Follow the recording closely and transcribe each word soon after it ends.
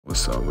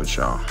What's up with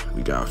y'all?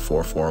 We got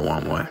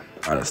 4-4-1-1.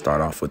 Gotta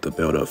start off with the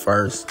build up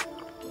first.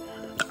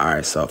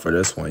 Alright, so for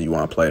this one, you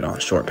want to play it on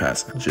short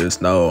passing.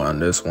 Just know on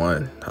this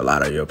one, a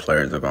lot of your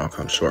players are going to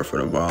come short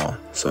for the ball.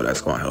 So that's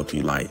going to help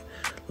you like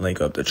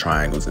link up the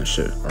triangles and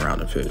shit around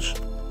the pitch.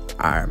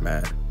 Alright,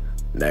 man.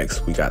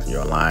 Next, we got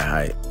your line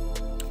height.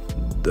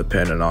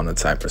 Depending on the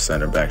type of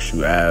center backs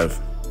you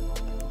have,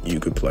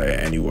 you could play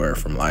anywhere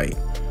from like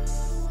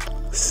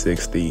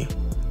 60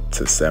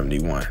 to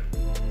 71.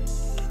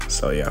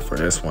 So yeah, for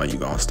this one,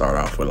 you're gonna start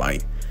off with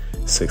like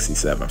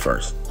 67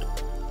 first.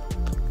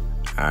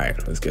 All right,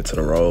 let's get to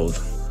the roles.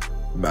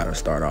 We better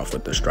start off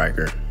with the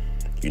striker.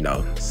 You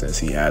know, since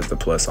he has the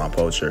plus on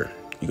poacher,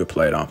 you could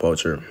play it on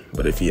poacher.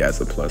 But if he has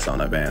the plus on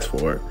advanced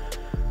forward,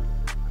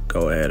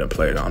 go ahead and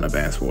play it on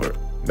advanced forward.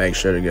 Make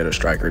sure to get a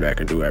striker that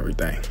can do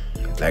everything.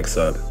 Next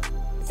up,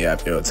 you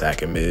have your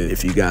attacking mid.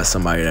 If you got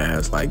somebody that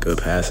has like good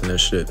passing and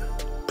shit,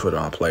 put it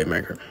on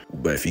playmaker.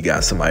 But if you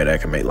got somebody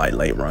that can make like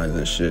late runs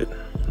and shit,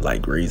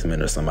 like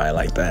Griezmann or somebody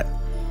like that,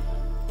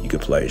 you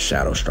could play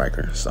shadow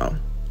striker. So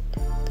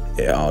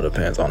it all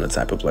depends on the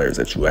type of players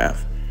that you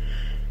have.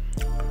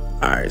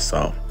 All right,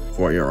 so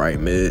for your right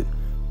mid,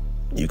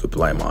 you could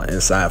play him on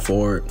inside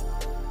forward,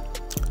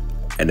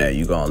 and then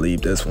you're gonna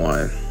leave this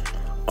one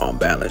on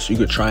balance. You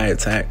could try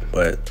attack,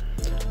 but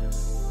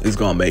it's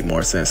gonna make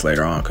more sense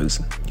later on because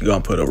you're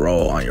gonna put a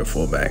role on your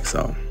fullback.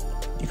 So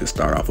you can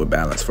start off with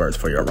balance first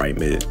for your right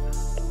mid.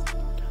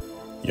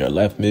 Your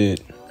left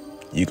mid,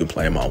 you can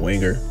play him on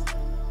winger,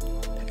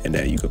 and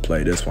then you could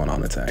play this one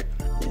on attack.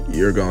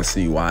 You're gonna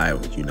see why,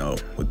 you know,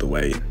 with the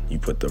way you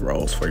put the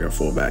roles for your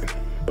fullback.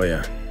 But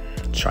yeah,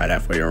 try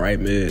that for your right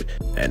mid,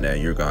 and then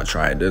you're gonna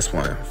try this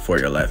one for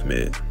your left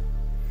mid.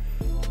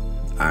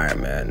 All right,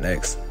 man,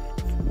 next,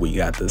 we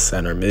got the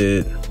center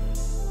mid.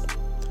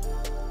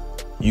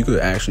 You could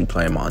actually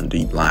play him on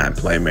deep line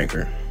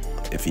playmaker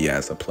if he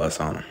has a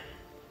plus on him.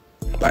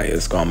 Like,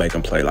 it's gonna make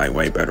him play like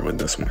way better with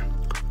this one.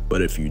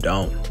 But if you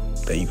don't,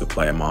 then you could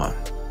play him on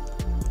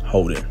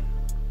holding.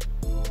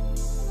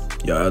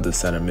 Your other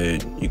center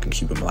mid, you can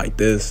keep him like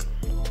this.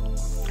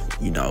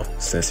 You know,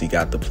 since he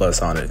got the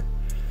plus on it,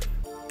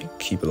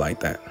 keep it like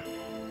that.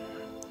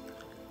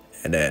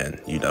 And then,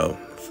 you know,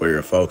 for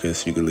your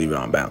focus, you can leave it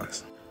on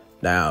balance.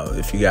 Now,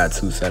 if you got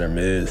two center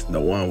mids, the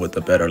one with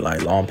the better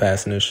like long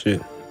passing and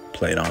shit,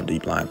 play it on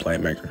deep line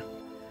playmaker.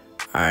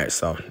 All right,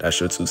 so that's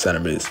your two center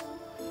mids.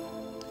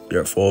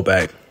 Your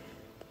fullback,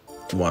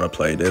 you want to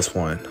play this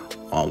one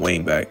on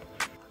wing back.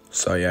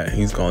 So yeah,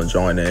 he's going to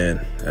join in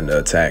the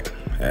attack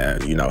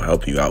and, you know,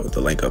 help you out with the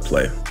link up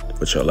play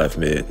with your left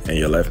mid. And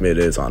your left mid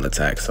is on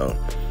attack, so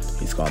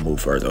he's going to move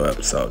further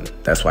up. So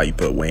that's why you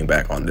put wing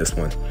back on this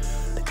one.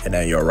 And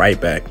then your right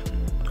back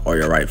or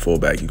your right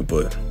fullback, you can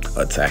put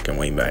attack and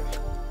wing back.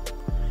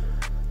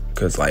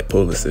 Because like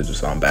Pulisic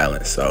is on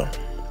balance, so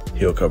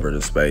he'll cover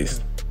the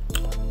space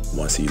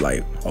once he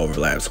like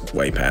overlaps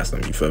way past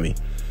him, you feel me?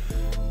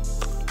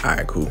 All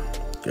right, cool.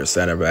 Your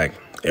center back,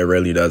 it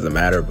really doesn't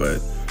matter,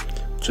 but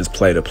just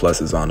play the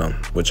pluses on them.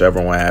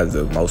 Whichever one has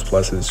the most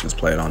pluses, just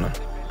play it on them.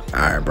 All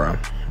right, bro.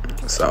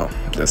 So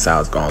this is how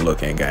it's gonna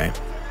look in game.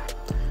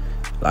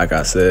 Like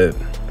I said,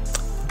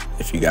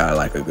 if you got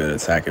like a good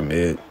attacking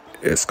mid,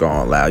 it's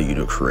gonna allow you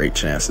to create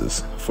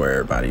chances for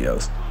everybody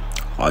else.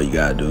 All you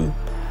gotta do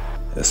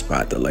is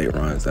spot the late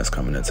runs that's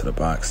coming into the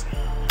box,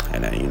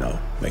 and then, you know,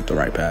 make the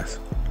right pass.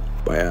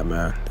 But yeah,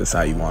 man, this is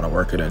how you want to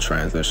work it in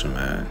transition,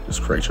 man.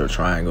 Just create your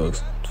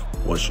triangles.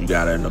 Once you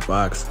got it in the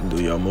box,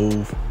 do your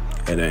move,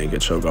 and then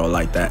get your goal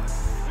like that.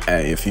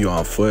 Hey, if you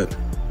on foot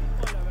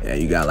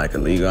and you got like a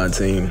Ligue 1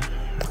 team,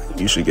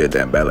 you should get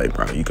that ballet,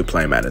 bro. You could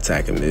play him at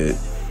attacking mid,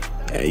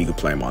 and you could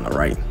play him on the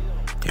right.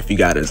 If you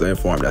got his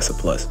inform, that's a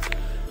plus.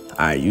 All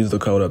right, use the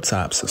code up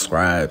top,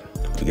 subscribe.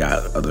 We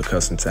got other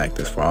custom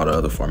tactics for all the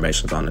other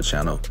formations on the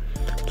channel.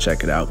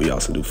 Check it out. We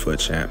also do Fut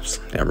Champs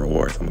and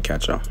rewards. I'm gonna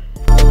catch y'all.